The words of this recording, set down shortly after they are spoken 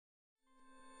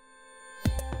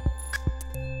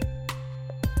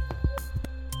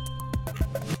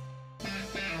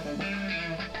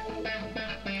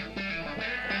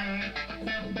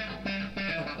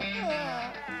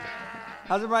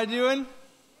How's everybody doing?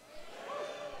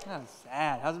 Oh,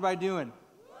 sad. How's everybody doing?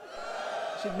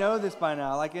 You should know this by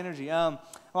now. I like energy. Well,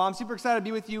 I'm super excited to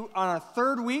be with you on our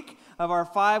third week of our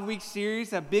 5-week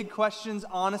series of Big Questions,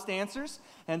 Honest Answers.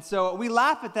 And so we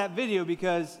laugh at that video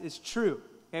because it's true.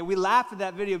 Okay, we laugh at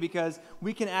that video because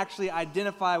we can actually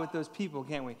identify with those people,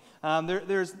 can't we?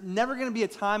 There's never going to be a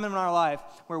time in our life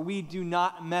where we do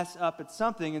not mess up at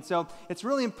something. And so it's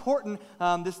really important,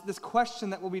 this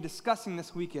question that we'll be discussing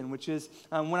this weekend, which is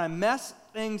when I mess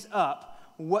things up,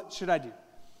 what should I do?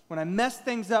 When I mess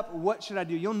things up, what should I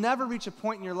do? You'll never reach a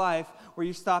point in your life where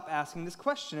you stop asking this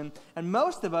question. And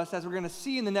most of us, as we're going to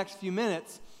see in the next few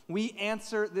minutes, we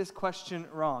answer this question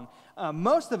wrong.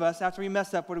 Most of us, after we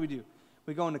mess up, what do?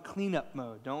 We go into cleanup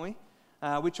mode, don't we?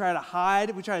 We try to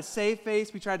hide, we try to save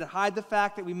face, we try to hide the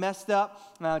fact that we messed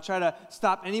up, try to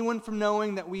stop anyone from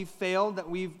knowing that we've failed, that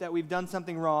we've done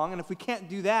something wrong. And if we can't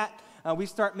do that, we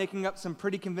start making up some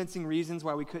pretty convincing reasons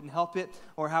why we couldn't help it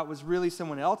or how it was really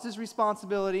someone else's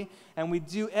responsibility. And we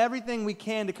do everything we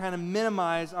can to kind of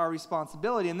minimize our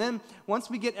responsibility. And then once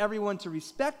we get everyone to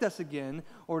respect us again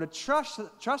or to trust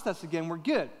us again, we're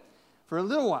good for a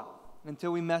little while,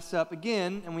 until we mess up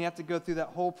again, and we have to go through that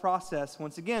whole process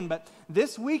once again. But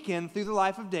this weekend, through the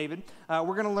life of David, we're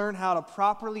going to learn how to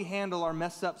properly handle our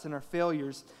mess-ups and our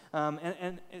failures.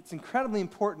 And it's incredibly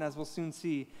important, as we'll soon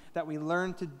see, that we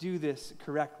learn to do this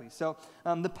correctly. So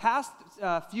the past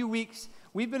few weeks,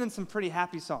 we've been in some pretty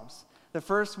happy Psalms. The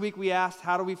first week we asked,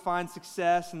 how do we find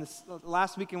success? And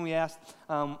last weekend we asked,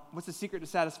 what's the secret to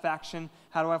satisfaction?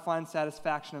 How do I find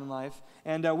satisfaction in life?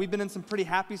 And we've been in some pretty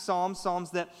happy Psalms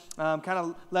that kind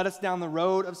of led us down the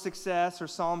road of success, or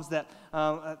Psalms that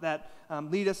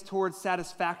lead us towards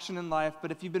satisfaction in life.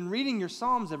 But if you've been reading your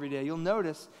Psalms every day, you'll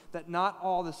notice that not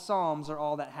all the Psalms are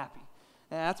all that happy.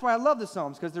 And that's why I love the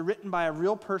Psalms, because they're written by a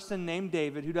real person named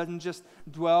David who doesn't just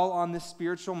dwell on this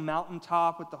spiritual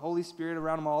mountaintop with the Holy Spirit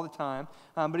around him all the time,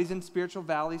 but he's in spiritual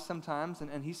valleys sometimes,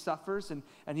 and he suffers, and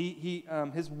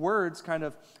his words kind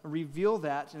of reveal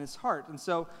that in his heart. And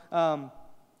so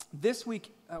this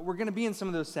week, we're going to be in some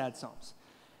of those sad Psalms.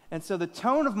 And so the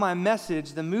tone of my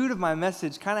message, the mood of my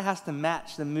message, kind of has to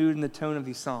match the mood and the tone of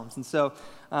these Psalms. And so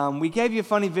we gave you a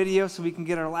funny video so we can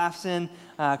get our laughs in,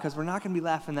 because we're not going to be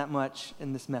laughing that much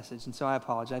in this message. And so I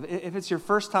apologize. If it's your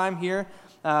first time here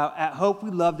at Hope, we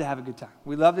love to have a good time.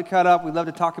 We love to cut up. We love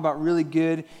to talk about really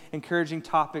good, encouraging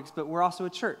topics. But we're also a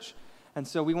church. And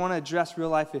so we want to address real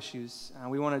life issues.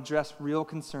 We want to address real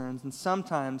concerns. And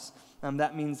sometimes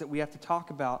that means that we have to talk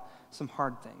about some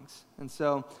hard things. And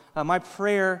so my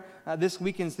prayer this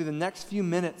weekend is through the next few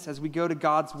minutes as we go to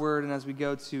God's Word and as we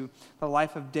go to the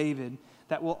life of David,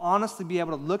 that we'll honestly be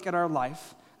able to look at our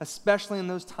life, especially in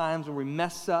those times where we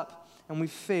mess up and we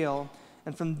fail.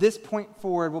 And from this point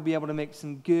forward, we'll be able to make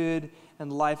some good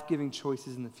and life-giving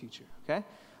choices in the future, okay?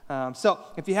 So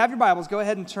if you have your Bibles, go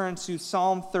ahead and turn to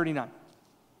Psalm 39.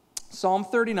 Psalm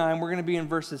 39, we're going to be in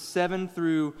verses 7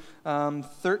 through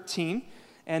 13.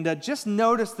 And just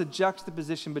notice the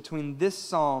juxtaposition between this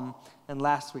psalm and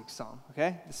last week's psalm,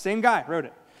 okay? The same guy wrote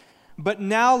it. But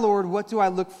now, Lord, what do I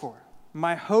look for?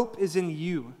 My hope is in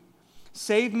you.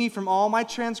 Save me from all my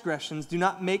transgressions. Do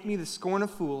not make me the scorn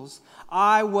of fools.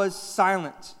 I was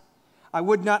silent. I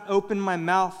would not open my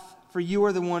mouth, for you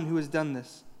are the one who has done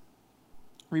this.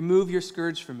 Remove your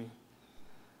scourge from me.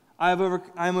 I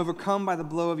am overcome by the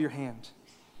blow of your hand.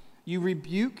 You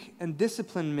rebuke and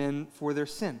discipline men for their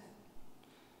sin.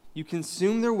 You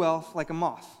consume their wealth like a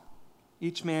moth.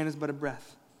 Each man is but a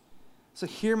breath. So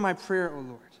hear my prayer, O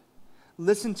Lord.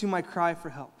 Listen to my cry for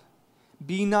help.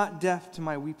 Be not deaf to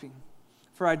my weeping.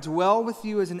 For I dwell with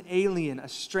you as an alien, a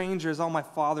stranger, as all my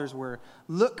fathers were.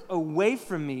 Look away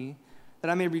from me, that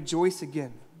I may rejoice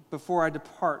again, before I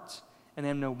depart and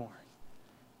am no more.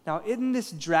 Now, isn't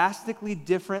this drastically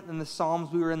different than the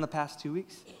Psalms we were in the past 2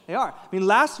 weeks? They are. I mean,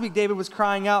 last week David was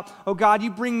crying out, oh God,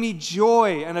 you bring me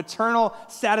joy and eternal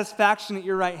satisfaction at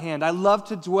your right hand. I love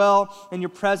to dwell in your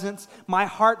presence. My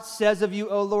heart says of you,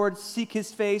 O Lord, seek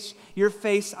his face. Your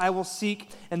face I will seek.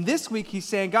 And this week he's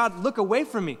saying, God, look away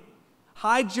from me.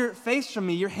 Hide your face from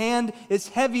me. Your hand is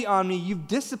heavy on me. You've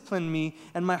disciplined me,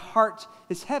 and my heart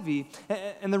is heavy.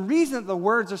 And the reason that the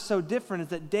words are so different is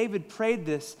that David prayed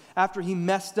this after he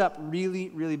messed up really,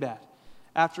 really bad,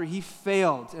 after he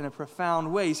failed in a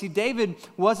profound way. You see, David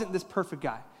wasn't this perfect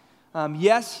guy.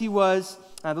 Yes, he was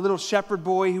the little shepherd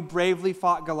boy who bravely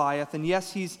fought Goliath. And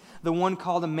yes, he's the one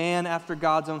called a man after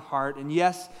God's own heart. And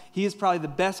yes, he is probably the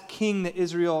best king that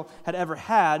Israel had ever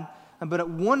had. But at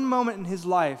one moment in his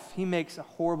life, he makes a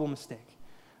horrible mistake.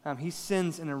 He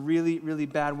sins in a really, really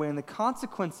bad way. And the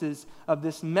consequences of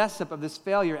this mess up, of this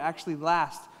failure, actually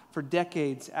last for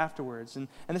decades afterwards. And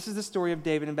this is the story of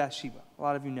David and Bathsheba. A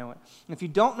lot of you know it. And if you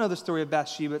don't know the story of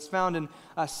Bathsheba, it's found in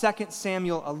 2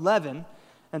 Samuel 11.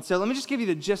 And so let me just give you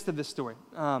the gist of this story.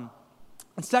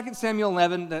 In 2 Samuel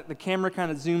 11, the camera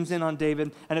kind of zooms in on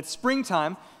David, and it's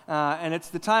springtime, and it's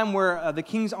the time where the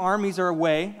king's armies are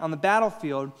away on the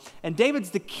battlefield, and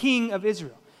David's the king of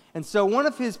Israel. And so one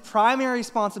of his primary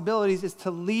responsibilities is to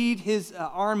lead his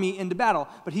army into battle,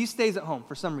 but he stays at home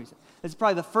for some reason. It's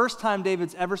probably the first time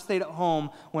David's ever stayed at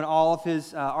home when all of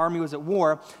his army was at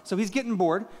war. So he's getting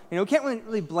bored. You know, we can't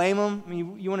really blame him. I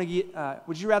mean, you want to get,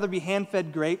 would you rather be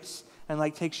hand-fed grapes and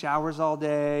like take showers all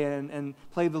day and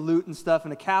play the lute and stuff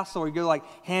in a castle, or you go like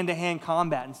hand-to-hand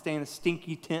combat and stay in a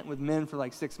stinky tent with men for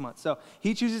like 6 months? So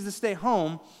he chooses to stay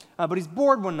home, but he's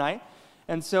bored one night.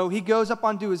 And so he goes up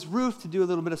onto his roof to do a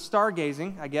little bit of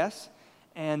stargazing, I guess.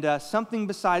 And something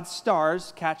besides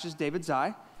stars catches David's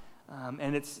eye.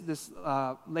 And it's this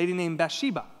lady named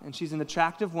Bathsheba. And she's an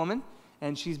attractive woman.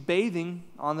 And she's bathing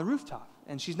on the rooftop.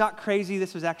 And she's not crazy.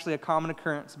 This was actually a common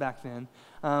occurrence back then.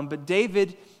 But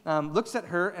David looks at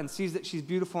her and sees that she's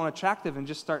beautiful and attractive and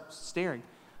just starts staring.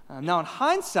 Now, in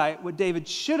hindsight, what David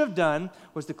should have done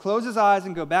was to close his eyes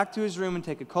and go back to his room and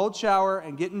take a cold shower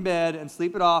and get in bed and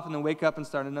sleep it off and then wake up and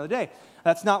start another day.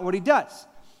 That's not what he does.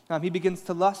 He begins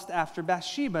to lust after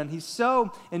Bathsheba, and he's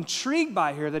so intrigued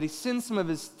by her that he sends some of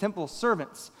his temple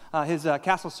servants, his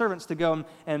castle servants, to go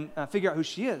and figure out who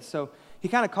she is. So he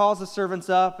kind of calls the servants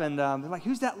up, and they're like,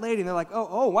 "Who's that lady?" And they're like,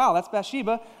 oh, wow, that's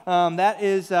Bathsheba. That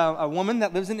is a woman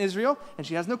that lives in Israel, and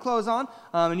she has no clothes on,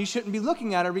 and you shouldn't be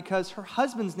looking at her because her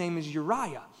husband's name is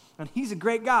Uriah, and he's a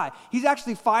great guy. He's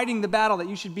actually fighting the battle that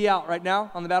you should be out right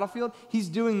now on the battlefield. He's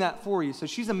doing that for you. So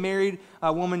she's a married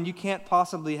woman. You can't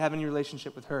possibly have any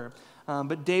relationship with her.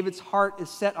 But David's heart is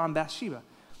set on Bathsheba.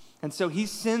 And so he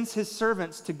sends his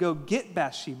servants to go get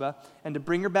Bathsheba and to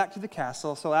bring her back to the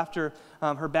castle. So after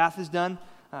her bath is done,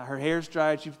 her hair's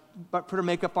dried, she's put her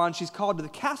makeup on, she's called to the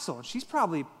castle. And she's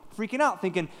probably freaking out,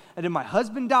 thinking, did my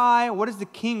husband die? What does the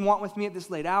king want with me at this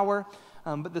late hour?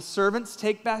 But the servants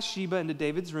take Bathsheba into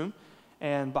David's room,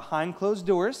 and behind closed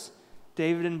doors,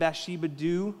 David and Bathsheba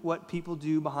do what people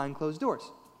do behind closed doors.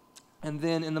 And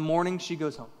then in the morning, she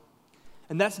goes home.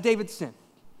 And that's David's sin.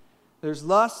 There's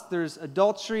lust, there's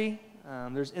adultery,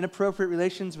 there's inappropriate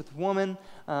relations with a woman.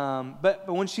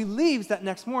 But when she leaves that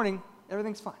next morning,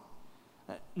 everything's fine.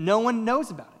 No one knows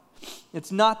about it.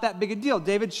 It's not that big a deal.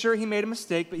 David, sure, he made a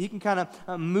mistake, but he can kind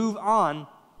of move on.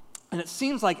 And it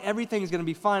seems like everything's going to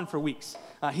be fine for weeks.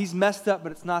 He's messed up,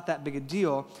 but it's not that big a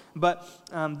deal. But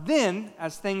then,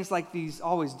 as things like these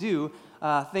always do,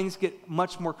 things get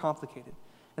much more complicated.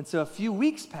 And so a few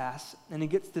weeks pass, and he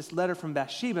gets this letter from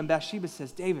Bathsheba, and Bathsheba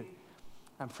says, David,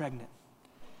 I'm pregnant.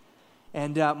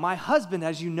 And my husband,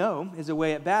 as you know, is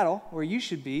away at battle where you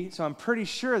should be, so I'm pretty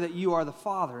sure that you are the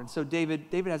father. And so David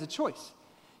has a choice.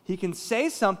 He can say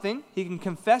something, he can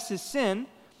confess his sin,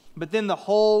 but then the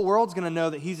whole world's going to know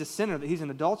that he's a sinner, that he's an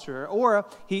adulterer. Or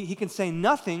he can say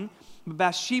nothing, but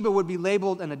Bathsheba would be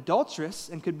labeled an adulteress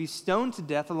and could be stoned to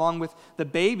death along with the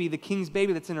baby, the king's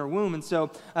baby that's in her womb. And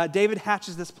so David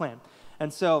hatches this plan.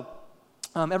 And so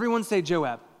everyone say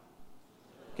Joab.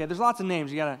 Okay, there's lots of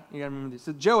names. You gotta remember these.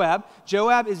 So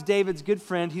Joab is David's good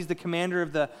friend. He's the commander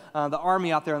of the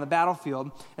army out there on the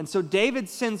battlefield. And so David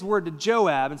sends word to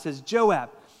Joab and says, Joab,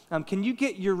 can you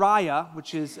get Uriah,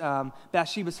 which is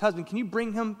Bathsheba's husband, can you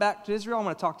bring him back to Israel? I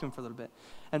want to talk to him for a little bit.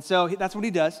 And so that's what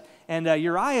he does. And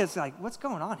Uriah is like, what's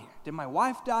going on here? Did my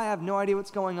wife die? I have no idea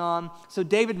what's going on. So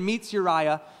David meets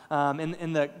Uriah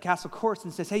in the castle courts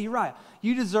and says, hey, Uriah,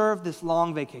 you deserve this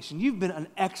long vacation. You've been an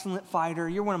excellent fighter.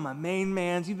 You're one of my main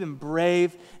mans. You've been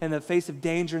brave in the face of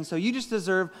danger. And so you just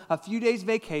deserve a few days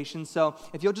vacation. So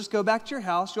if you'll just go back to your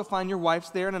house, you'll find your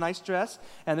wife's there in a nice dress.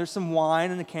 And there's some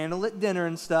wine and a candlelit dinner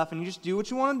and stuff. And you just do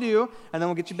what you want to do. And then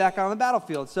we'll get you back on the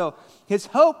battlefield. So his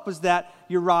hope was that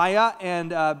Uriah and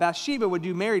Bathsheba would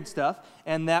do married stuff,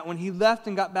 and that when he left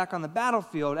and got back on the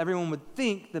battlefield, everyone would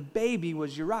think the baby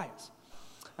was Uriah's.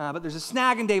 But there's a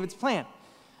snag in David's plan.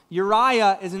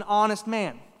 Uriah is an honest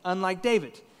man, unlike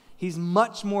David. He's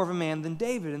much more of a man than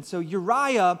David, and so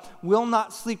Uriah will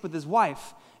not sleep with his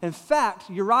wife. In fact,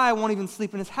 Uriah won't even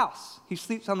sleep in his house. He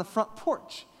sleeps on the front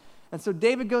porch. And so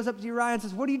David goes up to Uriah and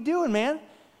says, what are you doing, man?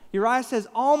 Uriah says,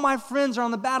 all my friends are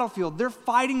on the battlefield. They're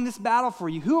fighting this battle for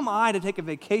you. Who am I to take a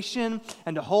vacation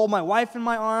and to hold my wife in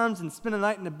my arms and spend a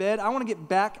night in a bed? I want to get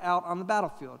back out on the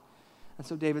battlefield. And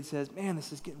so David says, man,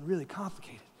 this is getting really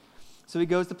complicated. So he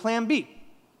goes to plan B.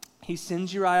 He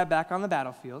sends Uriah back on the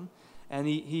battlefield, and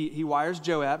he wires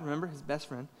Joab, remember, his best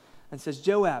friend, and says,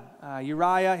 Joab,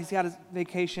 Uriah, he's got his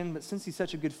vacation, but since he's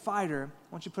such a good fighter,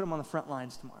 why don't you put him on the front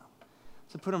lines tomorrow?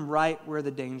 to put him right where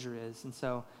the danger is. And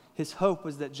so his hope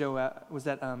was that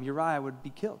Uriah would be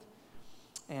killed.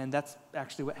 And that's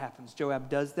actually what happens. Joab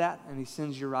does that, and he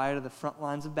sends Uriah to the front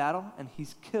lines of battle, and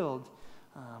he's killed.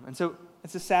 And so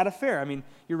it's a sad affair. I mean,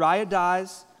 Uriah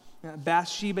dies,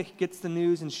 Bathsheba gets the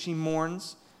news, and she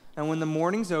mourns. And when the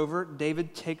mourning's over,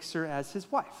 David takes her as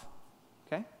his wife.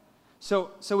 Okay?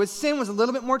 So his sin was a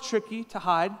little bit more tricky to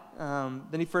hide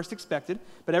than he first expected,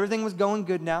 but everything was going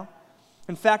good now.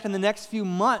 In fact, in the next few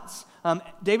months,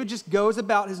 David just goes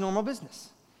about his normal business.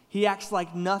 He acts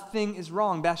like nothing is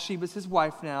wrong. Bathsheba's his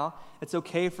wife now. It's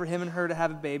okay for him and her to have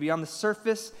a baby. On the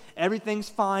surface, everything's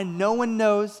fine. No one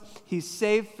knows. He's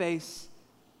saved face.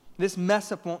 This mess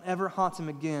up won't ever haunt him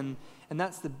again. And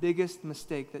that's the biggest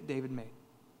mistake that David made,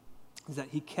 is that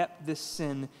he kept this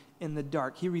sin in the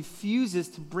dark. He refuses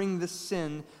to bring this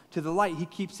sin to the light. He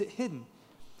keeps it hidden.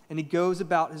 And he goes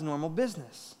about his normal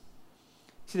business.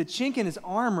 See, the chink in his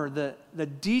armor, the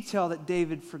detail that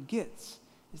David forgets,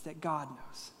 is that God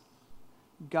knows.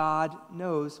 God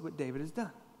knows what David has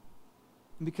done.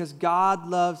 And because God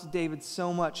loves David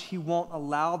so much, he won't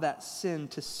allow that sin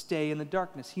to stay in the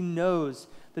darkness. He knows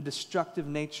the destructive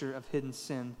nature of hidden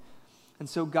sin. And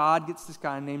so God gets this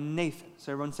guy named Nathan.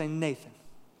 So everyone say Nathan.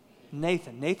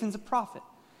 Nathan. Nathan's a prophet.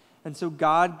 And so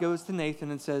God goes to Nathan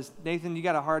and says, Nathan, you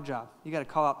got a hard job. You got to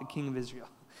call out the king of Israel.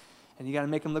 And you got to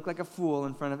make him look like a fool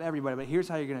in front of everybody. But here's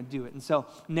how you're going to do it. And so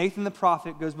Nathan the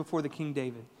prophet goes before the King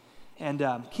David. And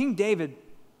King David,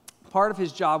 part of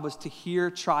his job was to hear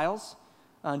trials,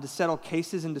 to settle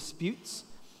cases and disputes.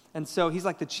 And so he's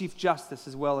like the chief justice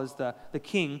as well as the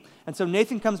king. And so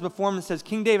Nathan comes before him and says,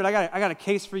 King David, I got a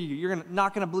case for you. You're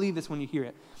not going to believe this when you hear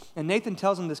it. And Nathan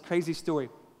tells him this crazy story.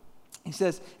 He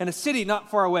says, in a city not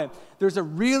far away, there's a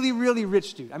really, really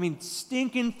rich dude. I mean,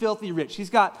 stinking, filthy rich. He's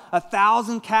got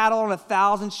 1,000 cattle and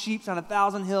 1,000 sheep on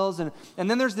 1,000 hills. And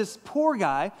then there's this poor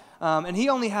guy, and he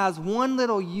only has one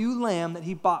little ewe lamb that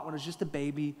he bought when it was just a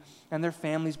baby. And their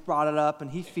families brought it up,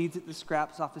 and he feeds it the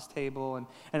scraps off his table. And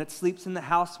it sleeps in the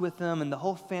house with him, and the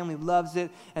whole family loves it.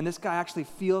 And this guy actually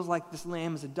feels like this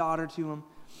lamb is a daughter to him.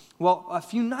 Well, a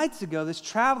few nights ago, this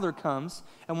traveler comes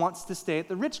and wants to stay at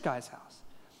the rich guy's house.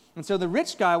 And so the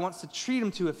rich guy wants to treat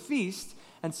him to a feast.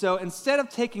 And so instead of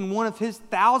taking one of his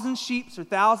 1,000 sheep or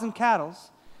 1,000 cattle,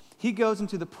 he goes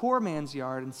into the poor man's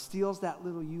yard and steals that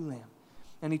little ewe lamb.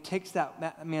 And he takes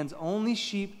that man's only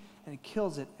sheep and he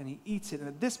kills it and he eats it. And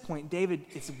at this point, David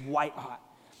is white hot.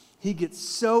 He gets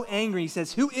so angry. He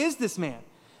says, who is this man?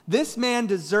 This man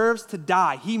deserves to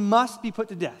die. He must be put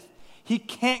to death. He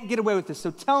can't get away with this.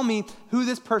 So tell me who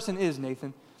this person is,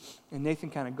 Nathan. And Nathan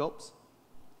kind of gulps.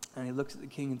 And he looks at the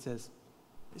king and says,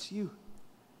 it's you.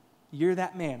 You're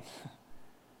that man.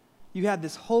 You had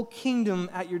this whole kingdom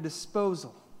at your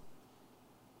disposal.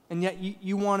 And yet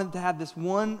you wanted to have this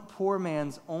one poor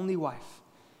man's only wife.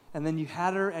 And then you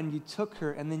had her and you took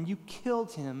her and then you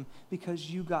killed him because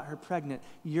you got her pregnant.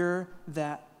 You're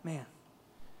that man.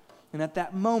 And at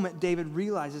that moment, David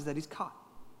realizes that he's caught.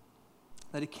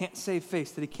 That he can't save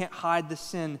face, that he can't hide the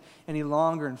sin any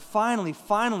longer. And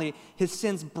finally, his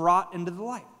sin's brought into the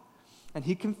light. And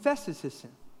he confesses his sin.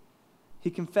 He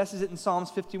confesses it in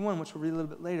Psalms 51, which we'll read a little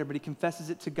bit later, but he confesses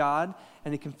it to God,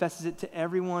 and he confesses it to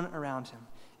everyone around him.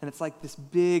 And it's like this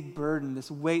big burden, this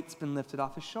weight's been lifted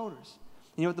off his shoulders.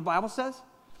 You know what the Bible says?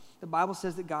 The Bible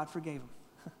says that God forgave him.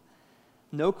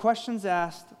 No questions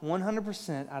asked,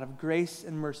 100% out of grace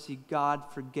and mercy, God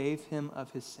forgave him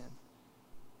of his sin.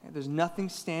 And there's nothing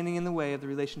standing in the way of the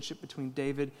relationship between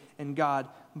David and God,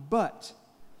 but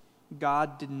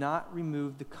God did not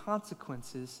remove the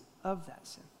consequences of that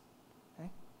sin. Okay?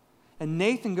 And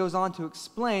Nathan goes on to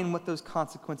explain what those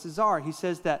consequences are. He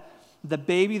says that the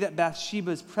baby that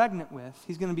Bathsheba is pregnant with,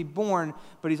 he's going to be born,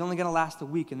 but he's only going to last a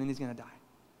week, and then he's going to die.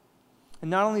 And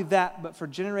not only that, but for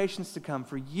generations to come,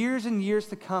 for years and years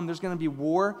to come, there's going to be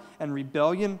war and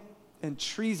rebellion and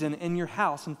treason in your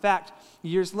house. In fact,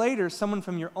 years later, someone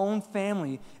from your own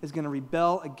family is going to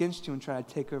rebel against you and try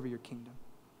to take over your kingdom.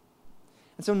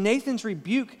 And so Nathan's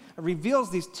rebuke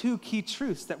reveals these two key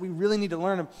truths that we really need to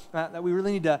learn, that we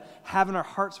really need to have in our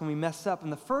hearts when we mess up.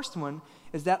 And the first one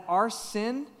is that our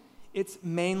sin, it's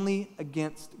mainly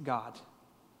against God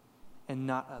and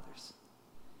not others.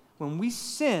 When we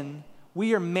sin,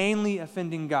 we are mainly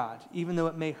offending God, even though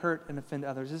it may hurt and offend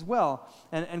others as well.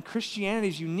 And Christianity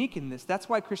is unique in this. That's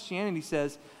why Christianity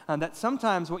says that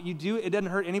sometimes what you do, it doesn't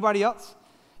hurt anybody else.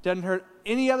 It doesn't hurt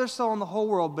any other soul in the whole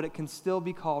world, but it can still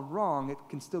be called wrong. It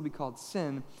can still be called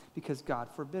sin because God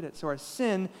forbid it. So our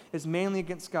sin is mainly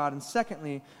against God. And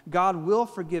secondly, God will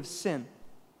forgive sin,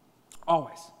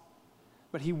 always.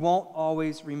 But he won't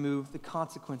always remove the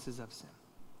consequences of sin.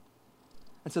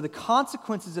 And so the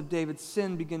consequences of David's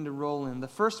sin begin to roll in. The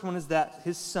first one is that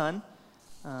his son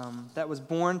that was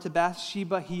born to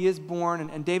Bathsheba, he is born,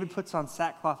 and David puts on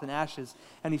sackcloth and ashes,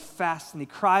 and he fasts, and he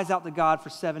cries out to God for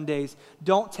 7 days,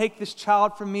 "Don't take this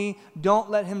child from me.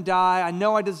 Don't let him die. I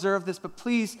know I deserve this, but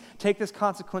please take this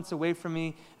consequence away from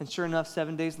me." And sure enough,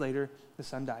 7 days later, the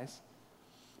son dies.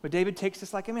 But David takes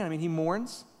this like a man. I mean, he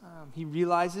mourns. He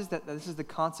realizes that this is the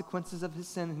consequences of his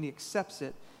sin, and he accepts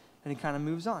it, and he kind of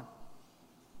moves on.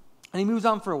 And he moves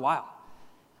on for a while.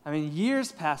 I mean,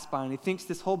 years pass by, and he thinks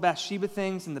this whole Bathsheba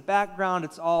thing's in the background.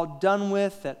 It's all done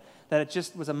with, that it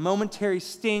just was a momentary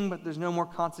sting, but there's no more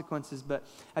consequences. But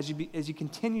as you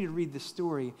continue to read the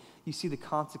story, you see the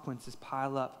consequences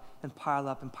pile up and pile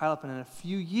up and pile up. And in a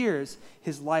few years,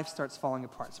 his life starts falling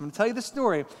apart. So I'm going to tell you the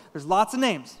story. There's lots of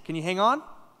names. Can you hang on?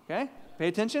 Okay? Pay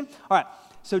attention. All right.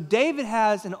 So David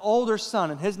has an older son,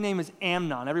 and his name is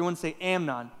Amnon. Everyone say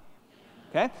Amnon.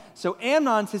 Okay? So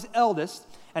Amnon's his eldest.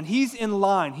 And he's in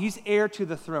line. He's heir to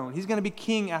the throne. He's going to be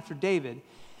king after David.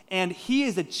 And he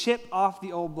is a chip off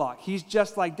the old block. He's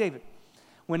just like David.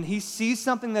 When he sees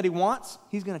something that he wants,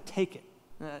 he's going to take it.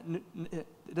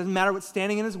 It doesn't matter what's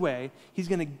standing in his way. He's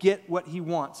going to get what he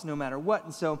wants no matter what.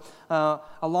 And so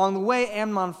along the way,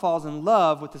 Amnon falls in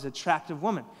love with this attractive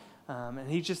woman.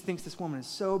 And he just thinks this woman is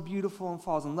so beautiful and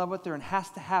falls in love with her and has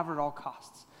to have her at all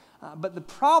costs. But the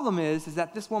problem is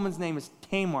that this woman's name is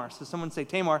Tamar. So someone say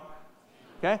Tamar.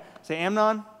 Okay? Say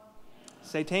Amnon.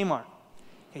 Say Tamar.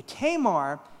 Okay,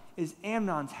 Tamar is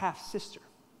Amnon's half-sister,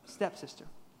 stepsister.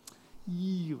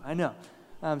 I know.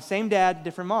 Same dad,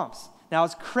 different moms. Now,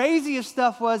 as crazy as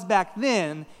stuff was back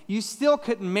then, you still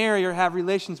couldn't marry or have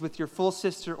relations with your full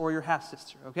sister or your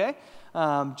half-sister, okay?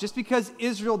 Just because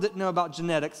Israel didn't know about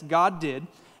genetics, God did.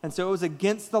 And so it was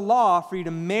against the law for you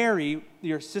to marry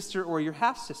your sister or your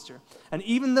half-sister. And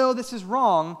even though this is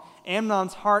wrong,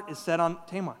 Amnon's heart is set on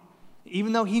Tamar.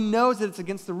 Even though he knows that it's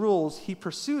against the rules, he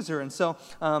pursues her. And so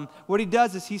what he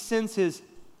does is he sends his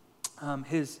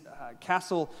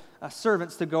castle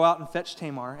servants to go out and fetch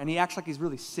Tamar, and he acts like he's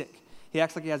really sick. He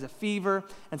acts like he has a fever,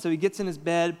 and so he gets in his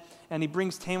bed, and he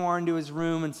brings Tamar into his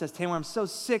room and says, "Tamar, I'm so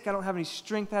sick, I don't have any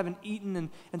strength, I haven't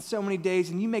eaten in so many days,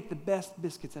 and you make the best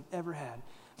biscuits I've ever had.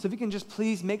 So if you can just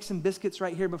please make some biscuits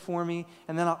right here before me,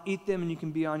 and then I'll eat them, and you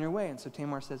can be on your way." And so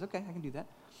Tamar says, "Okay, I can do that."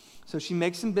 So she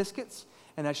makes some biscuits,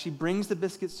 and as she brings the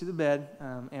biscuits to the bed,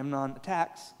 Amnon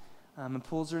attacks and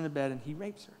pulls her into bed, and he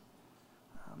rapes her.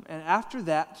 And after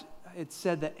that, it's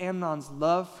said that Amnon's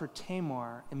love for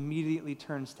Tamar immediately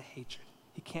turns to hatred.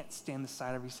 He can't stand the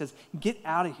sight of her. He says, "Get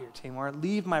out of here, Tamar.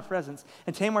 Leave my presence."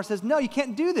 And Tamar says, "No, you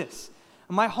can't do this.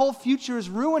 My whole future is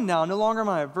ruined now. No longer am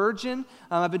I a virgin.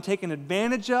 I've been taken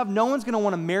advantage of. No one's going to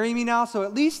want to marry me now. So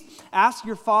at least ask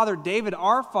your father, David,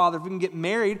 our father, if we can get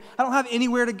married. I don't have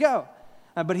anywhere to go."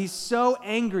 But he's so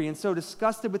angry and so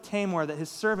disgusted with Tamar that his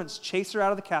servants chase her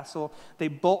out of the castle. They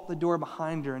bolt the door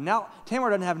behind her. And now Tamar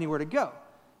doesn't have anywhere to go.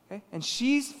 Okay? And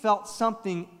she's felt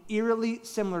something eerily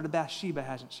similar to Bathsheba,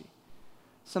 hasn't she?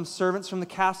 Some servants from the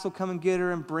castle come and get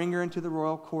her and bring her into the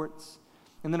royal courts.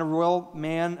 And then a royal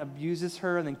man abuses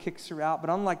her and then kicks her out. But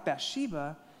unlike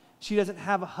Bathsheba, she doesn't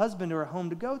have a husband or a home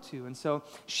to go to. And so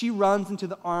she runs into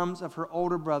the arms of her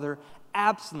older brother,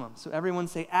 Absalom. So everyone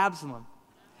say Absalom.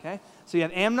 Okay? So you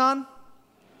have Amnon,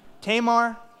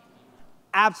 Tamar,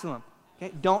 Absalom.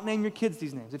 Okay? Don't name your kids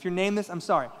these names. If you name this, I'm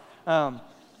sorry.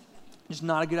 Just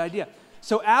not a good idea.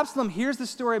 So Absalom hears the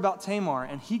story about Tamar,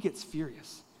 and he gets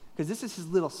furious because this is his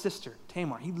little sister,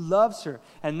 Tamar. He loves her,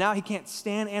 and now he can't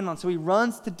stand Amnon. So he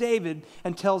runs to David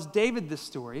and tells David this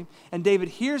story, and David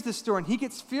hears this story, and he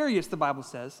gets furious, the Bible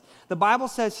says. The Bible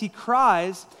says he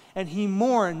cries and he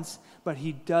mourns, but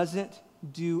he doesn't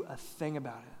do a thing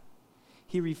about it.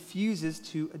 He refuses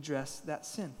to address that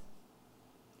sin.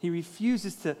 He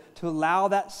refuses to allow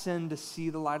that sin to see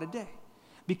the light of day.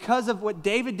 Because of what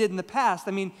David did in the past,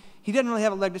 I mean, he didn't really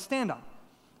have a leg to stand on.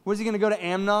 Was he going to go to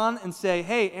Amnon and say,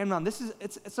 "Hey, Amnon,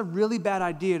 it's a really bad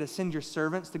idea to send your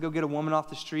servants to go get a woman off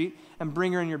the street and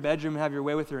bring her in your bedroom and have your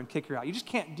way with her and kick her out. You just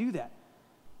can't do that."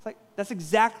 It's like, that's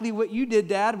exactly what you did,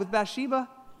 Dad, with Bathsheba,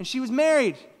 and she was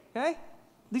married, okay?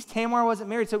 At least Tamar wasn't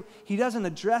married. So he doesn't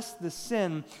address the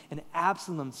sin, and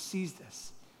Absalom sees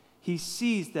this. He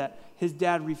sees that his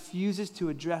dad refuses to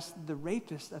address the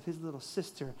rapist of his little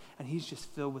sister, and he's just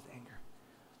filled with anger.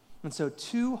 And so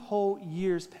 2 whole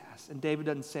years pass, and David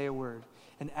doesn't say a word,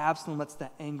 and Absalom lets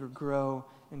that anger grow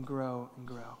and grow and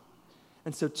grow.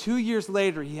 And so 2 years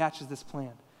later, he hatches this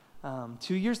plan.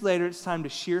 2 years later, it's time to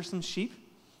shear some sheep,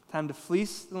 time to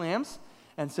fleece the lambs,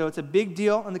 And so it's a big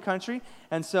deal in the country.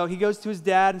 And so he goes to his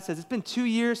dad and says, it's been 2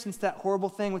 years since that horrible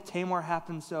thing with Tamar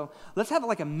happened, so let's have it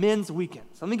like a men's weekend.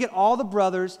 So let me get all the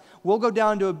brothers. We'll go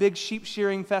down to a big sheep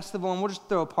shearing festival, and we'll just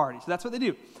throw a party. So that's what they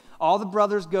do. All the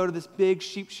brothers go to this big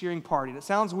sheep shearing party. That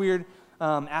sounds weird.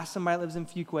 Ask somebody that lives in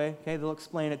Fuquay, okay? They'll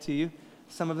explain it to you.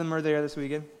 Some of them are there this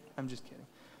weekend. I'm just kidding.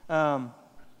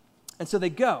 And so they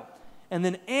go. And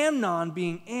then Amnon,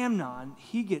 being Amnon,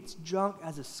 he gets drunk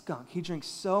as a skunk. He drinks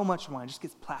so much wine, just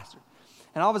gets plastered.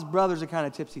 And all of his brothers are kind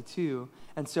of tipsy too.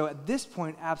 And so at this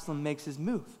point, Absalom makes his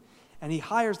move. And he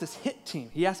hires this hit team.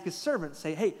 He asks his servants,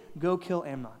 say, hey, go kill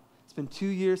Amnon. It's been 2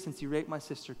 years since he raped my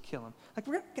sister, kill him. Like,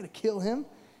 we're not going to kill him.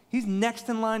 He's next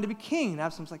in line to be king. And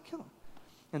Absalom's like, kill him.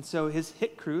 And so his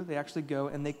hit crew, they actually go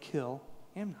and they kill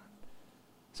Amnon.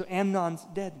 So Amnon's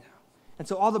dead now. And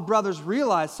so all the brothers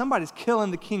realize somebody's killing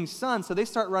the king's son, so they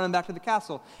start running back to the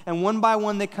castle. And one by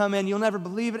one they come in. You'll never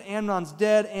believe it. Amnon's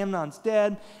dead. Amnon's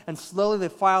dead. And slowly they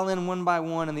file in one by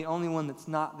one, and the only one that's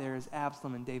not there is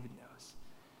Absalom, and David knows.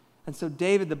 And so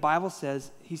David, the Bible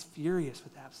says, he's furious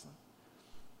with Absalom.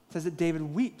 It says that David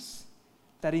weeps,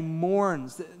 that he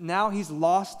mourns. That now he's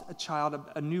lost a child,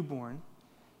 a newborn.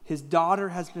 His daughter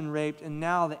has been raped, and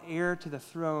now the heir to the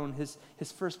throne,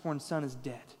 his firstborn son, is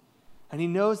dead. And he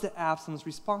knows that Absalom is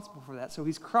responsible for that. So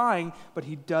he's crying, but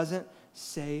he doesn't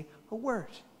say a word.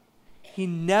 He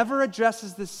never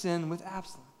addresses the sin with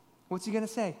Absalom. What's he going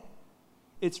to say?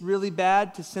 It's really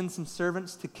bad to send some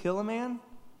servants to kill a man?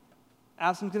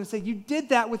 Absalom's going to say, you did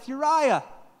that with Uriah.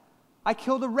 I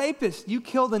killed a rapist. You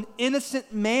killed an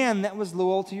innocent man that was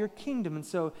loyal to your kingdom. And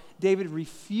so David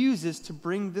refuses to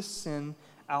bring this sin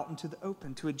out into the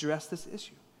open, to address this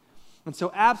issue. And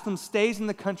so Absalom stays in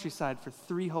the countryside for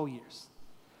 3 whole years.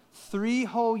 3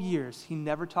 whole years, he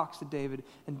never talks to David,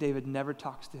 and David never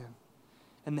talks to him.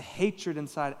 And the hatred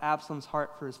inside Absalom's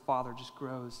heart for his father just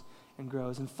grows and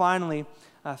grows. And finally,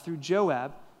 through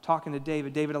Joab talking to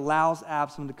David, David allows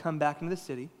Absalom to come back into the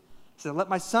city. He said, let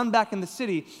my son back in the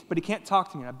city, but he can't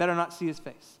talk to me. I better not see his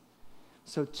face.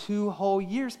 So 2 whole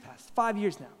years passed, 5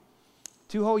 years now.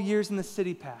 2 whole years in the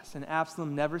city pass, and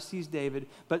Absalom never sees David.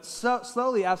 But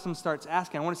slowly, Absalom starts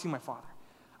asking, I want to see my father.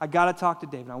 I got to talk to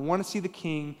David. I want to see the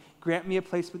king. Grant me a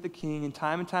place with the king. And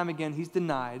time again, he's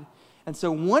denied. And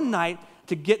so one night,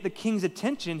 to get the king's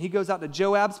attention, he goes out to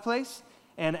Joab's place,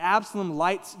 and Absalom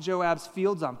lights Joab's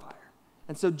fields on fire.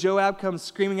 And so Joab comes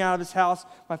screaming out of his house,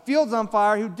 my field's on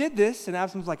fire. Who did this? And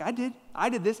Absalom's like, I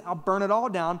did this. I'll burn it all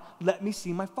down. Let me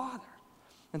see my father.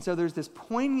 And so there's this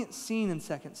poignant scene in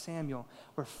 2 Samuel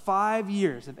where 5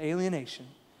 years of alienation,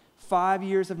 5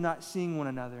 years of not seeing one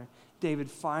another, David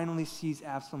finally sees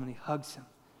Absalom and he hugs him.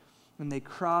 And they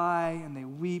cry and they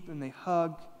weep and they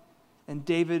hug. And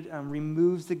David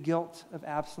removes the guilt of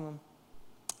Absalom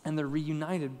and they're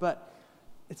reunited. But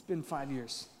it's been 5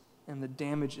 years and the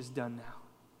damage is done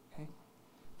now. Okay?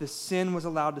 The sin was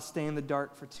allowed to stay in the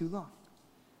dark for too long.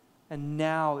 And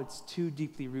now it's too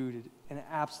deeply rooted. And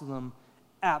Absalom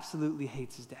absolutely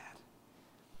hates his dad.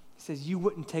 He says, you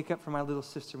wouldn't take up for my little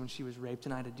sister when she was raped,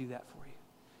 and I had to do that for you.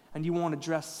 And you want to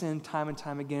address sin time and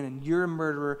time again, and you're a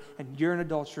murderer, and you're an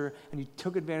adulterer, and you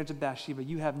took advantage of Bathsheba.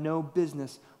 You have no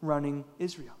business running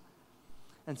Israel.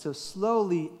 And so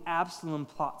slowly, Absalom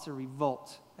plots a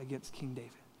revolt against King David.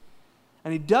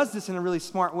 And he does this in a really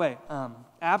smart way.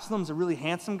 Absalom's a really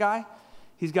handsome guy.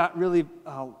 He's got really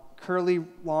curly,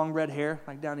 long red hair,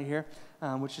 like down to here,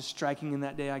 which is striking in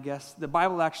that day, I guess. The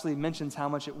Bible actually mentions how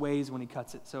much it weighs when he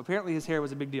cuts it. So apparently his hair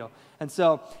was a big deal. And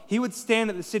so he would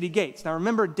stand at the city gates. Now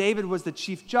remember, David was the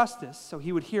chief justice, so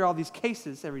he would hear all these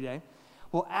cases every day.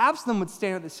 Well, Absalom would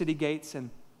stand at the city gates, and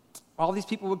all these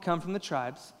people would come from the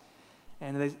tribes,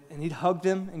 and he'd hug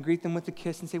them and greet them with a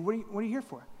kiss and say, what are you here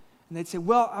for? And they'd say,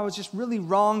 well, I was just really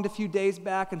wronged a few days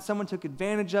back, and someone took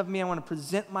advantage of me. I want to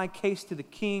present my case to the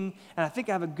king, and I think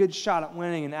I have a good shot at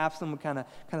winning. And Absalom would kind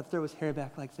of throw his hair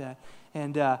back like that.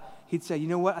 And he'd say, you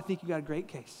know what? I think you got a great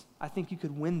case. I think you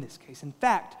could win this case. In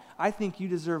fact, I think you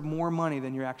deserve more money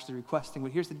than you're actually requesting.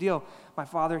 But here's the deal. My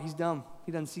father, he's dumb.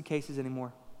 He doesn't see cases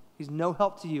anymore. He's no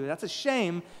help to you. That's a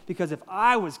shame, because if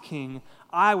I was king,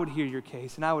 I would hear your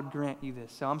case, and I would grant you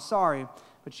this. So I'm sorry,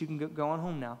 but you can go on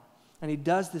home now. And he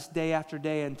does this day after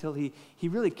day until he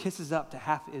really kisses up to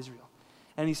half Israel.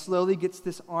 And he slowly gets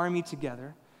this army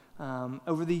together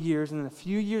over the years. And then a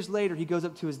few years later, he goes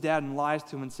up to his dad and lies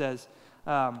to him and says,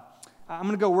 I'm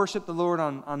going to go worship the Lord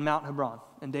on Mount Hebron.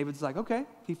 And David's like, okay,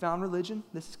 he found religion.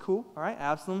 This is cool. All right,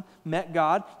 Absalom met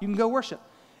God. You can go worship.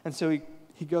 And so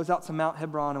he goes out to Mount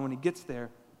Hebron. And when he gets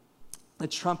there, the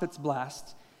trumpets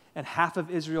blast. And half of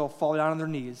Israel fall down on their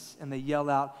knees. And they yell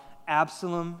out,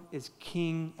 Absalom is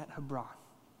king at Hebron.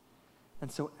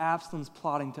 And so Absalom's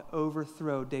plotting to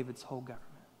overthrow David's whole government.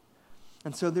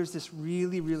 And so there's this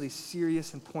really, really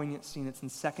serious and poignant scene. It's in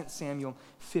 2 Samuel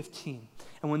 15.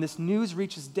 And when this news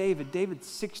reaches David, David's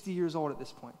 60 years old at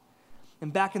this point.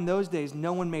 And back in those days,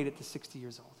 no one made it to 60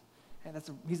 years old. And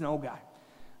he's an old guy.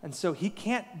 And so he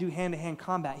can't do hand-to-hand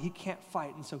combat. He can't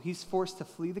fight. And so he's forced to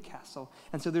flee the castle.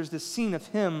 And so there's this scene of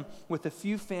him with a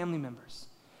few family members.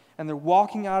 And they're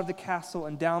walking out of the castle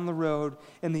and down the road.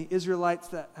 And the Israelites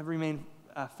that have remained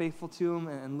faithful to him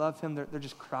and love him, they're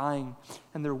just crying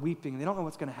and they're weeping. They don't know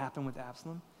what's going to happen with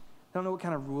Absalom. They don't know what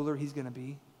kind of ruler he's going to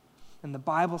be. And the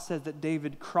Bible says that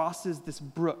David crosses this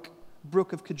brook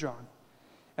of Kidron,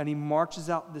 and he marches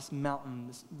out this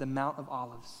mountain, the Mount of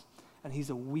Olives, and he's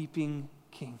a weeping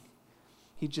king.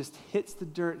 He just hits the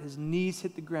dirt, his knees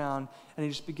hit the ground, and he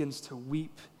just begins to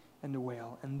weep and to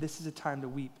wail. And this is a time to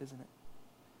weep, isn't it?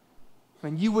 I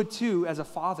mean, you would too, as a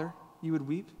father, you would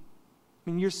weep. I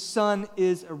mean, your son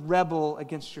is a rebel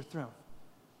against your throne.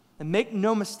 And make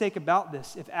no mistake about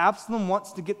this. If Absalom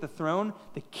wants to get the throne,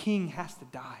 the king has to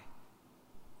die.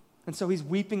 And so he's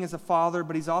weeping as a father,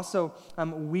 but he's also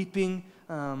weeping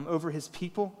over his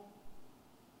people.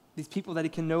 These people that he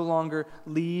can no longer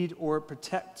lead or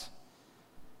protect.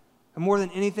 And more than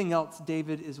anything else,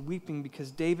 David is weeping because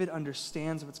David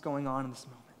understands what's going on in this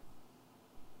moment.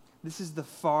 This is the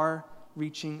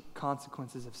far-reaching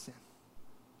consequences of sin.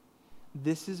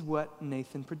 This is what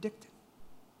Nathan predicted.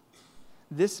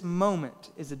 This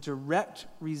moment is a direct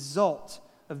result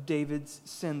of David's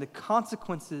sin. The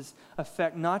consequences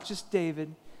affect not just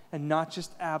David and not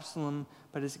just Absalom,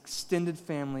 but his extended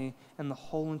family and the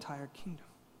whole entire kingdom.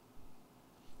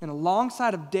 And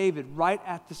alongside of David, right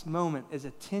at this moment, is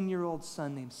a 10-year-old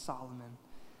son named Solomon.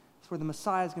 That's where the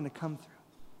Messiah is going to come through.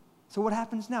 So what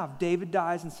happens now? If David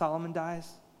dies and Solomon dies,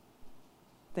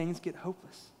 things get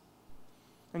hopeless.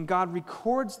 And God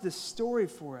records this story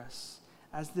for us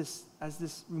as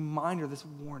this reminder, this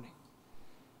warning.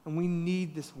 And we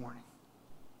need this warning.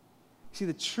 See,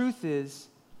 the truth is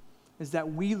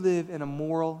that we live in a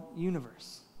moral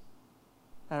universe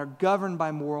and are governed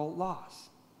by moral laws.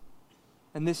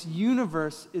 And this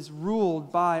universe is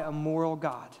ruled by a moral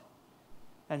God.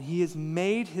 And he has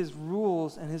made his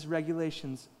rules and his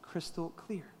regulations crystal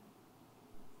clear.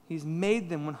 He's made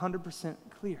them 100%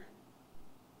 clear.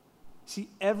 See,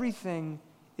 everything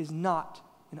is not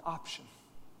an option.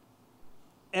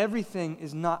 Everything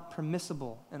is not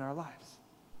permissible in our lives.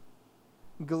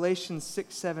 Galatians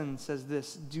 6:7 says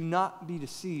this, "Do not be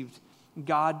deceived.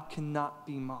 God cannot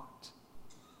be mocked.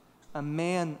 A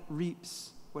man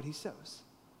reaps what he sows."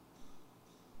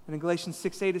 And in Galatians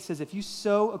 6:8 it says, if you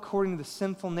sow according to the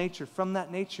sinful nature, from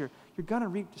that nature, you're going to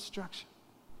reap destruction.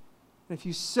 And if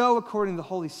you sow according to the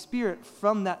Holy Spirit,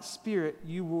 from that Spirit,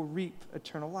 you will reap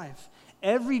eternal life.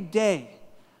 Every day,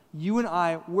 you and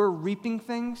I, we're reaping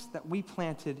things that we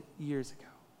planted years ago.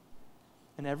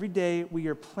 And every day, we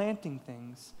are planting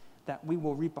things that we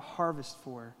will reap a harvest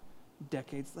for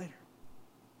decades later.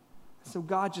 So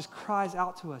God just cries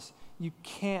out to us, you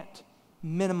can't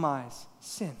minimize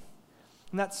sin.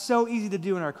 And that's so easy to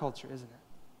do in our culture, isn't it?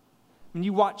 When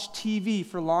you watch TV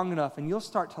for long enough, and you'll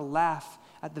start to laugh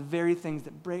at the very things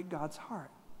that break God's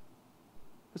heart.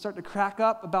 You'll start to crack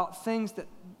up about things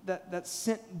that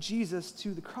sent Jesus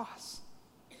to the cross.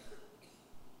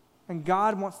 And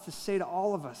God wants to say to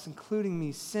all of us, including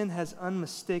me, sin has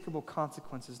unmistakable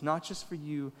consequences, not just for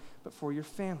you, but for your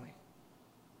family.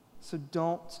 So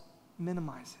don't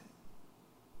minimize it.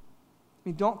 I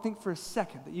mean, don't think for a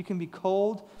second that you can be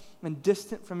cold and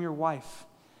distant from your wife,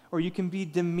 or you can be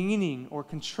demeaning or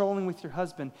controlling with your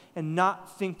husband and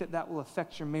not think that that will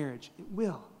affect your marriage. It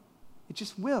will. It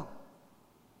just will.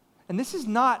 And this is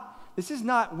not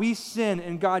we sin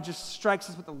and God just strikes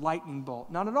us with a lightning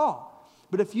bolt. Not at all.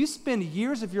 But if you spend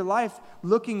years of your life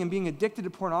looking and being addicted to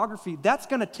pornography, that's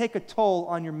going to take a toll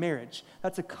on your marriage.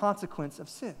 That's a consequence of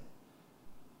sin.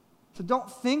 So don't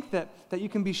think that you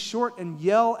can be short and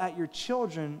yell at your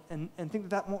children and think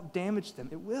that won't damage them.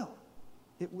 It will.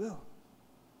 It will.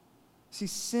 See,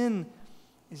 sin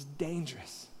is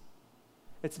dangerous.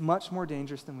 It's much more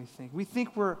dangerous than we think. We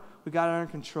think we got it under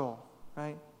control,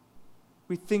 right?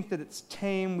 We think that it's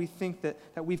tame. We think that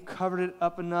we've covered it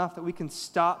up enough that we can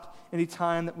stop any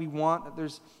time that we want, that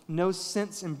there's no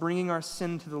sense in bringing our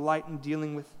sin to the light and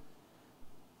dealing with.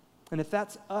 And if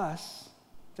that's us,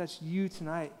 if that's you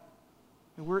tonight,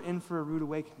 then we're in for a rude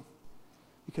awakening.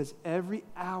 Because every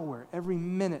hour, every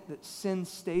minute that sin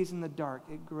stays in the dark,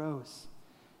 it grows.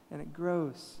 And it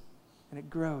grows, and it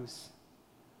grows.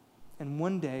 And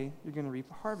one day, you're going to reap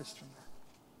a harvest from that.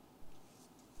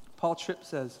 Paul Tripp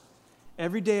says,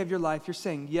 every day of your life, you're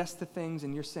saying yes to things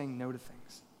and you're saying no to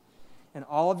things. and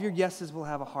all of your yeses will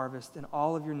have a harvest, and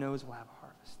all of your no's will have a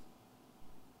harvest.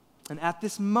 And at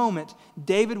this moment,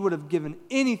 David would have given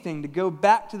anything to go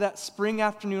back to that spring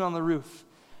afternoon on the roof,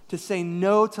 to say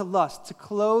no to lust, to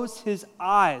close his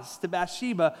eyes to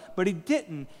Bathsheba, but he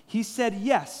didn't. He said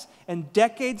yes, and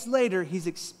decades later, he's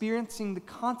experiencing the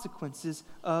consequences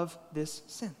of this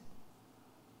sin.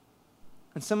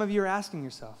 And some of you are asking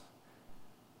yourself,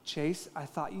 Chase, I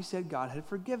thought you said God had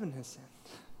forgiven his sin.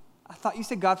 I thought you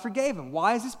said God forgave him.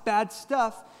 Why is this bad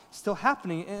stuff still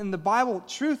happening? And the Bible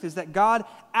truth is that God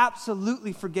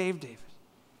absolutely forgave David.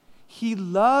 He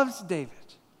loves David.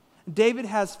 David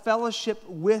has fellowship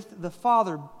with the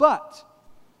Father, but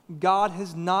God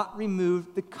has not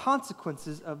removed the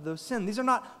consequences of those sins. These are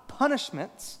not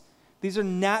punishments. These are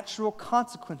natural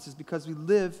consequences because we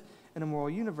live in a moral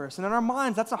universe. And in our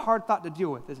minds, that's a hard thought to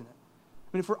deal with, isn't it?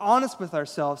 I mean, if we're honest with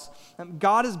ourselves,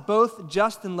 God is both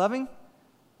just and loving.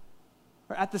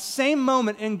 At the same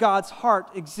moment in God's heart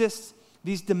exists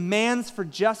these demands for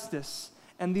justice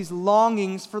and these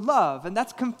longings for love. And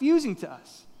that's confusing to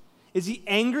us. Is he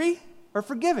angry or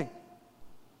forgiving?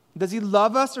 Does he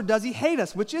love us or does he hate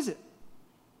us? Which is it?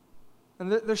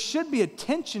 And there should be a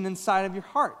tension inside of your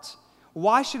heart.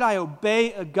 Why should I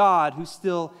obey a God who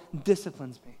still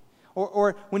disciplines me?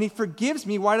 Or when he forgives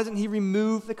me, why doesn't he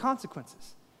remove the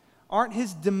consequences? Aren't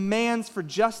his demands for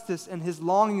justice and his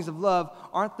longings of love,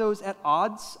 aren't those at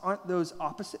odds? Aren't those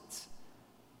opposites?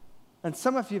 And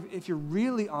some of you, if you're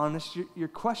really honest, you're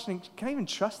questioning, can I even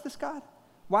trust this God?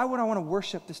 Why would I want to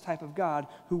worship this type of God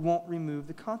who won't remove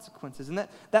the consequences? And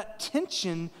that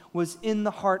tension was in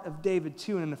the heart of David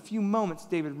too, and in a few moments,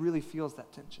 David really feels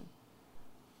that tension.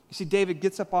 You see, David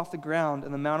gets up off the ground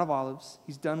in the Mount of Olives.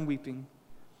 He's done weeping.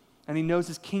 And he knows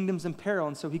his kingdom's in peril,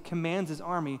 and so he commands his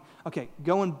army, okay,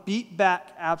 go and beat back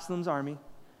Absalom's army.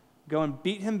 Go and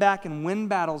beat him back and win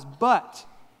battles, but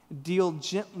deal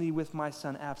gently with my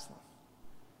son Absalom.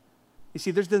 You see,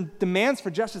 there's the demands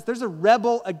for justice. There's a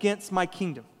rebel against my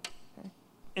kingdom. Okay?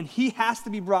 And he has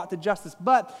to be brought to justice,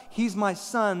 but he's my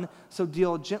son, so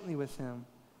deal gently with him.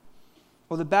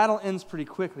 Well, the battle ends pretty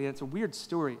quickly. It's a weird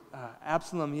story.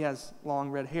 Absalom, he has long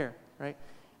red hair, right?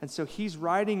 And so he's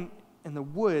riding in the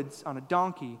woods on a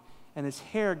donkey, and his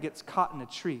hair gets caught in a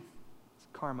tree. It's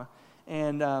karma.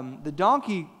 And the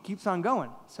donkey keeps on going.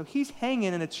 So he's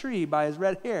hanging in a tree by his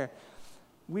red hair.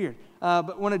 Weird.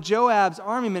 But one of Joab's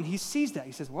army men, he sees that.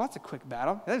 He says, well, that's a quick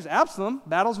battle. There's Absalom.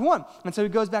 Battle's won. And so he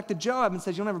goes back to Joab and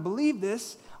says, you'll never believe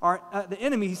this. The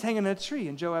enemy, he's hanging in a tree.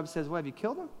 And Joab says, well, have you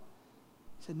killed him?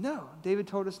 He said, no. David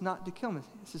told us not to kill him.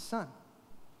 It's his son.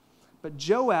 But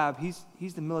Joab,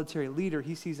 he's the military leader.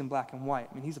 He sees in black and white.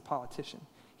 I mean, he's a politician.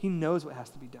 He knows what has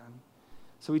to be done.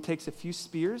 So he takes a few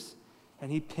spears,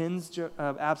 and he pins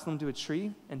Absalom to a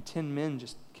tree, and 10 men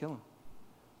just kill him.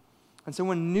 And so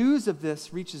when news of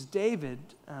this reaches David,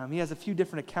 he has a few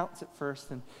different accounts at first,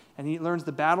 and he learns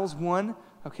the battle's won.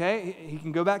 Okay, he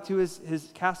can go back to his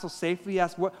castle safely. He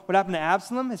asks, what happened to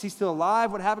Absalom? Is he still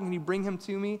alive? What happened? Can you bring him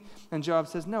to me? And Joab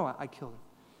says, no, I killed him.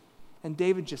 And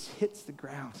David just hits the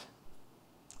ground.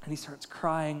 And he starts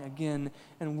crying again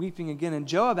and weeping again. And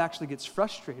Joab actually gets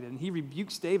frustrated, and he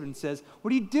rebukes David and says,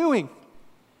 what are you doing?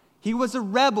 He was a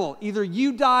rebel. Either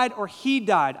you died or he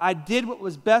died. I did what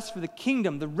was best for the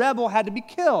kingdom. The rebel had to be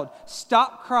killed.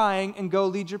 Stop crying and go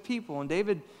lead your people. And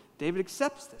David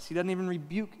accepts this. He doesn't even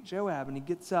rebuke Joab, and he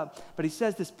gets up. But he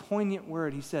says this poignant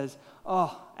word. He says,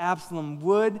 oh, Absalom,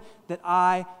 would that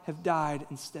I have died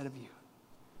instead of you.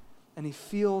 And he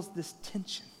feels this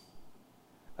tension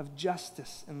of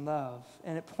justice and love.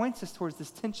 And it points us towards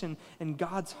this tension in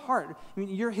God's heart. I mean,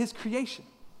 you're his creation.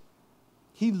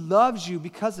 He loves you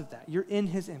because of that. You're in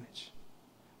his image.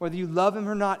 Whether you love him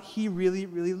or not, he really,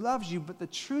 really loves you. But the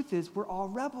truth is, we're all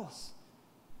rebels.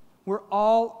 We're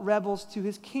all rebels to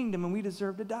his kingdom, and we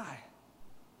deserve to die.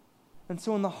 And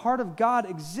so in the heart of God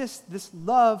exists this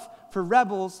love for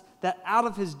rebels that out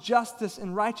of his justice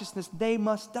and righteousness, they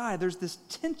must die. There's this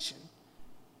tension.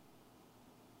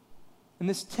 And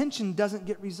this tension doesn't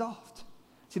get resolved.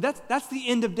 See, that's the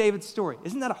end of David's story.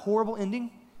 Isn't that a horrible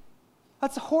ending?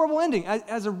 That's a horrible ending.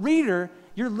 As a reader,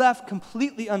 you're left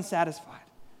completely unsatisfied.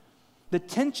 The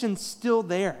tension's still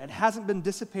there. It hasn't been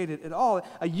dissipated at all.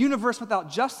 A universe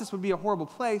without justice would be a horrible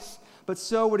place, but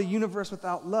so would a universe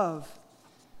without love.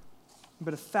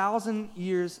 But 1,000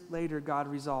 years later, God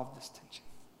resolved this tension.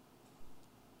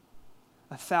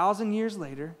 1,000 years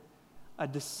later, a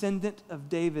descendant of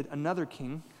David, another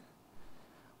king,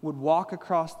 would walk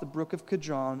across the brook of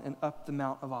Kidron and up the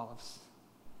Mount of Olives.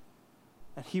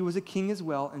 And he was a king as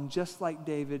well, and just like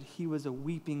David, he was a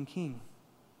weeping king.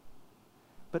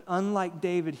 But unlike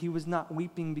David, he was not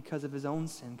weeping because of his own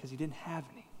sin, because he didn't have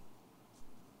any.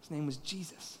 His name was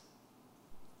Jesus.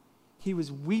 He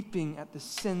was weeping at the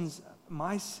sins,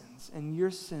 my sins and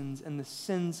your sins and the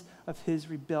sins of his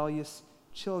rebellious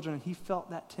children. And he felt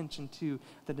that tension too,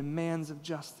 the demands of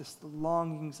justice, the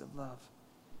longings of love.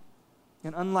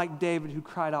 And unlike David, who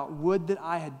cried out, "Would that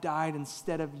I had died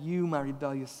instead of you, my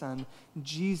rebellious son,"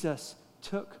 Jesus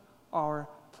took our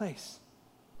place.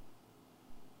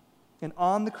 And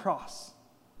on the cross,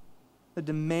 the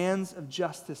demands of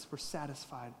justice were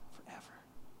satisfied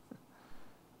forever.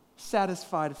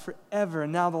 Satisfied forever.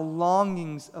 And now the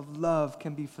longings of love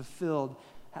can be fulfilled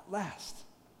at last.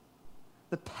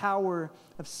 The power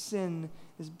of sin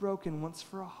is broken once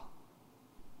for all.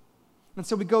 And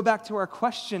so we go back to our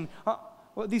question,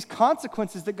 these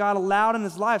consequences that God allowed in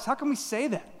his lives, how can we say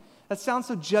that? That sounds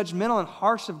so judgmental and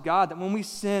harsh of God, that when we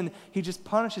sin, he just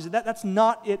punishes it. That's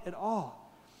not it at all.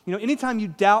 You know, anytime you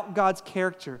doubt God's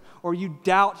character or you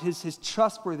doubt his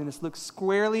trustworthiness, look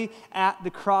squarely at the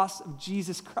cross of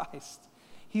Jesus Christ.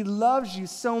 He loves you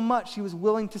so much, he was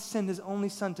willing to send his only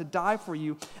son to die for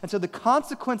you. And so the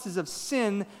consequences of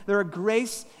sin, they're a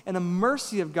grace and a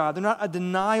mercy of God. They're not a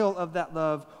denial of that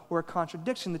love or a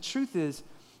contradiction. The truth is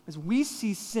we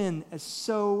see sin as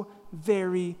so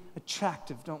very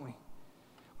attractive, don't we?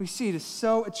 We see it as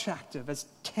so attractive, as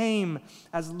tame,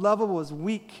 as lovable, as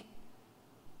weak,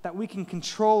 that we can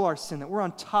control our sin, that we're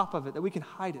on top of it, that we can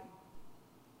hide it.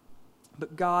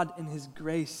 But God, in his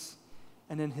grace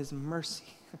and in his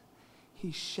mercy,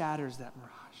 he shatters that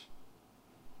mirage.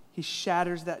 He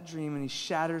shatters that dream and he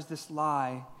shatters this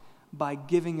lie by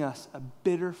giving us a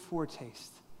bitter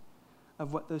foretaste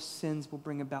of what those sins will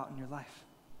bring about in your life.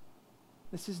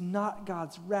 This is not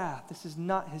God's wrath. This is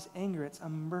not his anger. It's a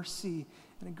mercy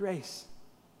and a grace.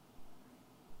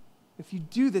 If you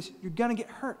do this, you're going to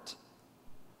get hurt.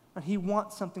 And he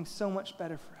wants something so much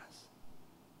better for us.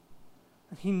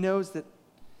 And he knows that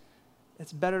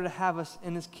it's better to have us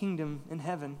in his kingdom in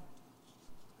heaven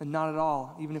than not at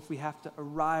all, even if we have to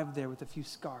arrive there with a few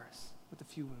scars, with a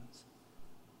few wounds.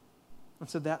 And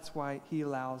so that's why he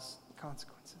allows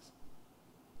consequences.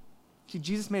 See,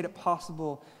 Jesus made it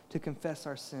possible to confess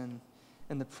our sin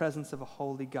in the presence of a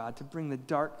holy God, to bring the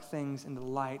dark things into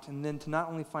light, and then to not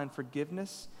only find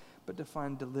forgiveness, but to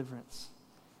find deliverance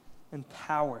and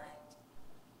power,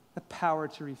 the power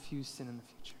to refuse sin in the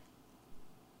future.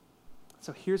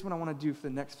 So here's what I want to do for the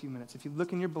next few minutes. If you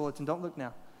look in your bulletin, don't look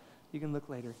now. You can look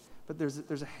later. But there's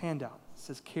a handout that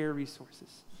says Care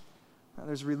Resources.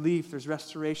 There's relief, there's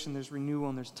restoration, there's renewal,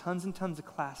 and there's tons and tons of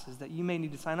classes that you may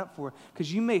need to sign up for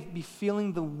because you may be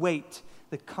feeling the weight,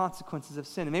 the consequences of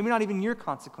sin. And maybe not even your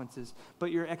consequences, but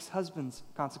your ex-husband's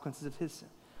consequences of his sin,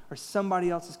 or somebody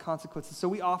else's consequences. So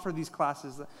we offer these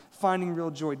classes: Finding Real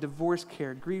Joy, Divorce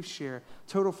Care, Grief Share,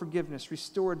 Total Forgiveness,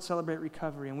 Restored, Celebrate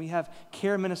Recovery. And we have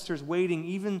care ministers waiting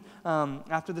even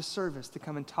after the service to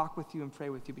come and talk with you and pray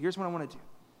with you. But here's what I want to do.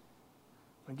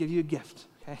 I'm going to give you a gift,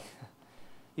 okay?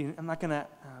 I'm not going to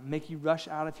make you rush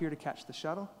out of here to catch the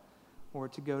shuttle or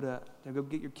to go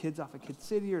get your kids off of Kid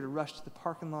City or to rush to the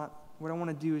parking lot. What I want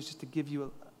to do is just to give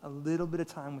you a little bit of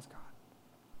time with God.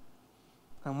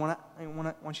 I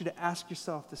want you to ask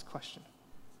yourself this question.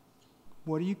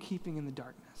 What are you keeping in the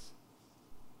darkness?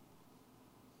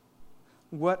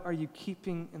 What are you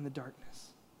keeping in the darkness?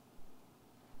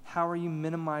 How are you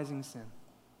minimizing sin?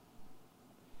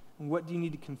 And what do you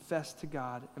need to confess to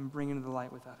God and bring into the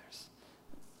light with others?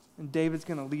 And David's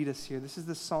going to lead us here. This is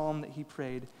the psalm that he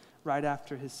prayed right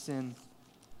after his sin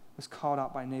was called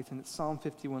out by Nathan. It's Psalm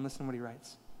 51. Listen to what he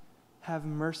writes. Have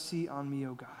mercy on me,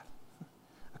 O God,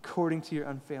 according to your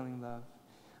unfailing love.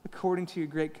 According to your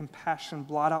great compassion,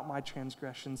 blot out my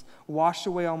transgressions. Wash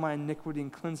away all my iniquity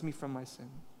and cleanse me from my sin.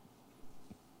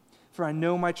 For I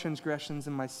know my transgressions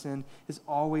and my sin is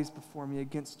always before me.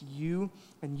 Against you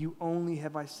and you only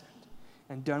have I sinned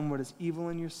and done what is evil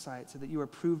in your sight, so that you are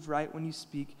proved right when you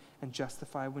speak and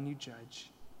justified when you judge.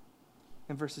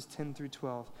 In verses 10 through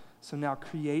 12. So now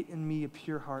create in me a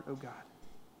pure heart, O God,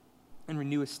 and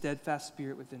renew a steadfast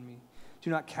spirit within me. Do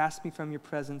not cast me from your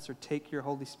presence or take your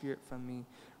Holy Spirit from me.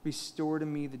 Restore to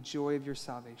me the joy of your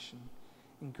salvation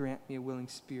and grant me a willing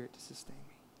spirit to sustain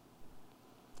me.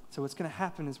 So what's going to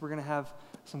happen is we're going to have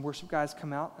some worship guys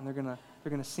come out and they're going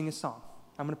to sing a song.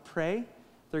 I'm going to pray.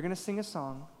 They're going to sing a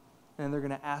song, and then they're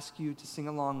going to ask you to sing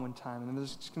along one time. And then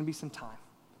there's just going to be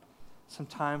some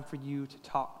time for you to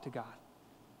talk to God.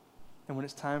 And when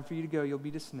it's time for you to go, you'll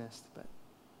be dismissed. But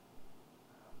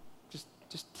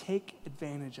just take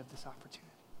advantage of this opportunity.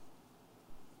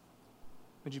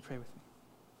 Would you pray with me?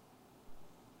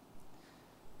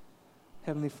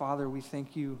 Heavenly Father, we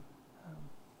thank you.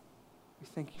 We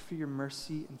thank you for your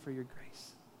mercy and for your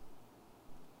grace.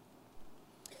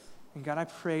 And God, I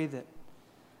pray that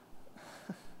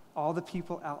all the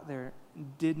people out there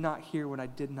did not hear what I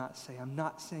did not say. I'm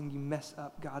not saying you mess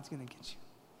up, God's going to get you.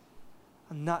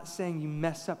 I'm not saying you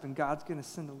mess up and God's going to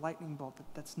send a lightning bolt.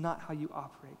 That's not how you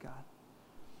operate, God.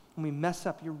 When we mess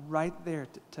up, you're right there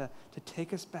to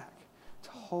take us back, to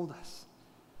hold us,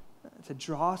 to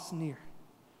draw us near.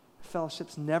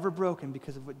 Fellowship's never broken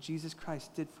because of what Jesus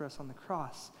Christ did for us on the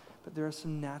cross, but there are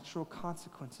some natural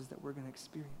consequences that we're going to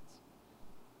experience.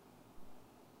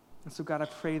 And so, God, I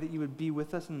pray that you would be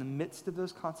with us in the midst of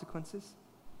those consequences,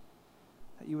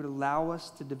 that you would allow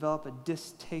us to develop a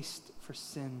distaste for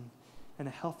sin and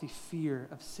a healthy fear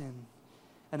of sin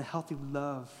and a healthy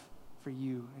love for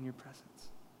you and your presence.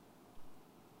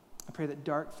 I pray that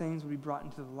dark things would be brought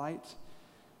into the light.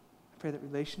 I pray that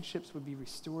relationships would be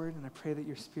restored, and I pray that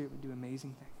your Spirit would do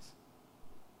amazing things.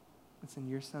 It's in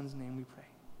your Son's name we pray.